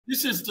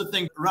This is the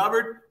thing,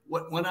 Robert.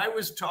 When I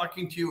was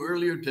talking to you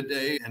earlier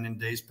today and in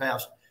days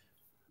past,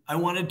 I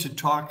wanted to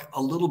talk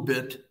a little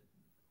bit.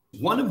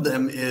 One of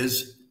them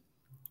is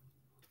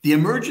the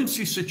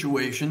emergency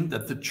situation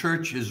that the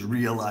church is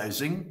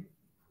realizing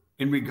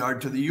in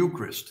regard to the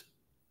Eucharist.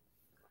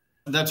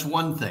 That's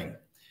one thing.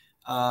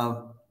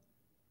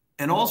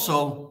 And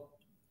also,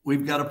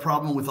 we've got a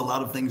problem with a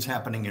lot of things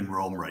happening in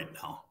Rome right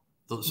now.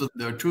 So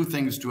there are two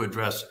things to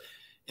address.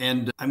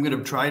 And I'm going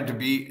to try to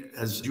be,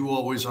 as you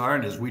always are,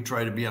 and as we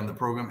try to be on the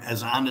program,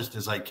 as honest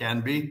as I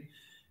can be,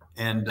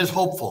 and as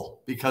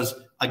hopeful, because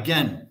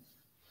again,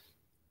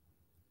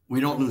 we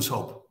don't lose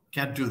hope.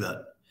 Can't do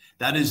that.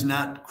 That is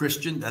not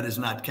Christian. That is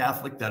not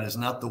Catholic. That is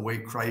not the way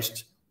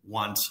Christ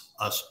wants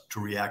us to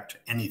react to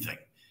anything.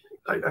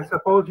 I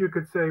suppose you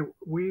could say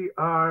we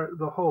are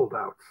the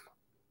holdouts.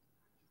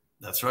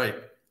 That's right.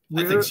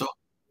 I think so.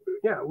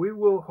 Yeah, we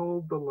will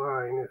hold the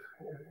line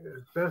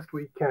as best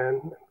we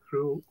can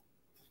through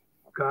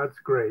God's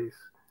grace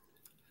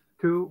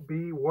to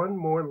be one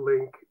more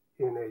link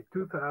in a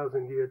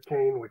 2,000-year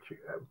chain, which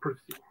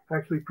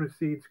actually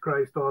precedes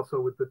Christ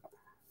also with the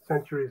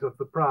centuries of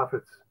the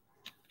prophets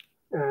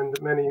and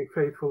many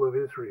faithful of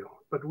Israel.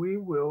 But we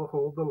will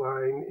hold the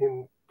line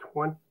in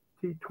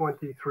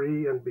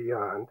 2023 and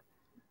beyond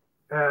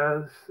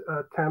as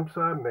attempts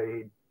are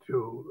made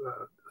to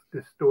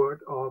distort,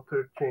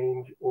 alter,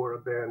 change, or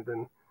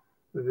abandon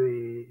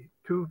the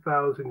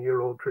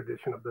 2,000-year-old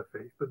tradition of the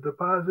faith, the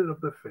deposit of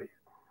the faith,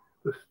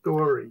 the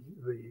story,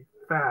 the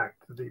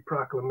fact, the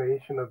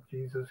proclamation of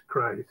Jesus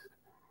Christ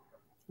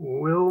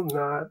will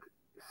not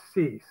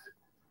cease.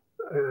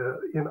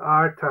 In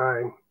our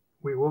time,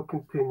 we will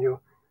continue.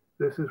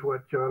 This is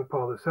what John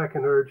Paul II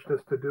urged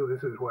us to do.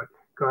 This is what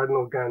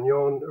Cardinal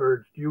Gagnon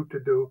urged you to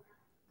do.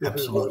 This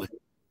Absolutely. is what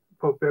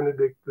Pope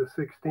Benedict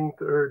XVI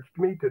urged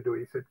me to do.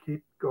 He said,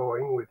 keep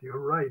going with your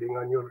writing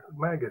on your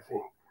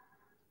magazine.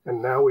 And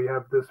now we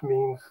have this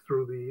means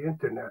through the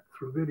internet,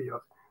 through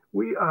videos.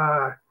 We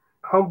are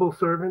humble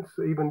servants,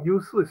 even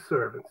useless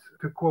servants,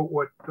 to quote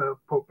what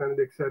Pope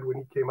Benedict said when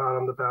he came out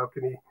on the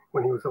balcony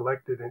when he was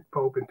elected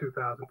Pope in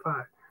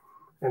 2005.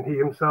 And he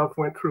himself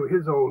went through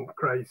his own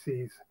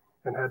crises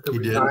and had to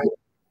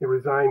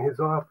resign his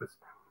office.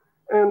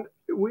 And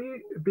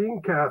we,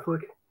 being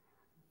Catholic,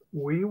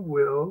 we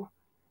will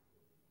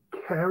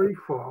carry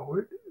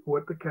forward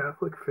what the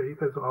Catholic faith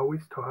has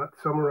always taught,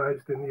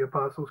 summarized in the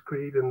Apostles'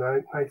 Creed and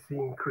the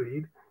Nicene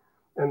Creed,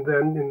 and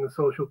then in the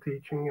social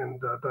teaching and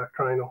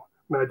doctrinal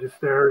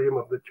magisterium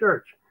of the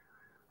Church.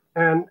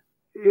 And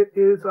it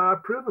is our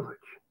privilege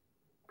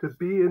to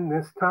be in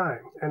this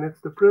time. And it's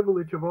the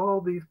privilege of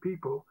all these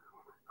people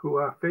who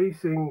are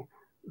facing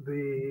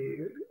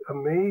the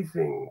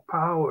amazing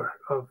power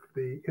of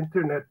the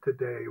internet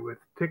today with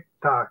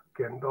TikTok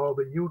and all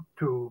the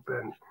YouTube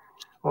and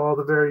all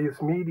the various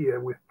media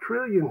with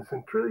trillions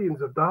and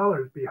trillions of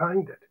dollars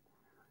behind it.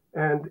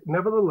 And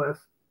nevertheless,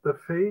 the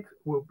faith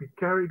will be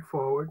carried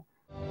forward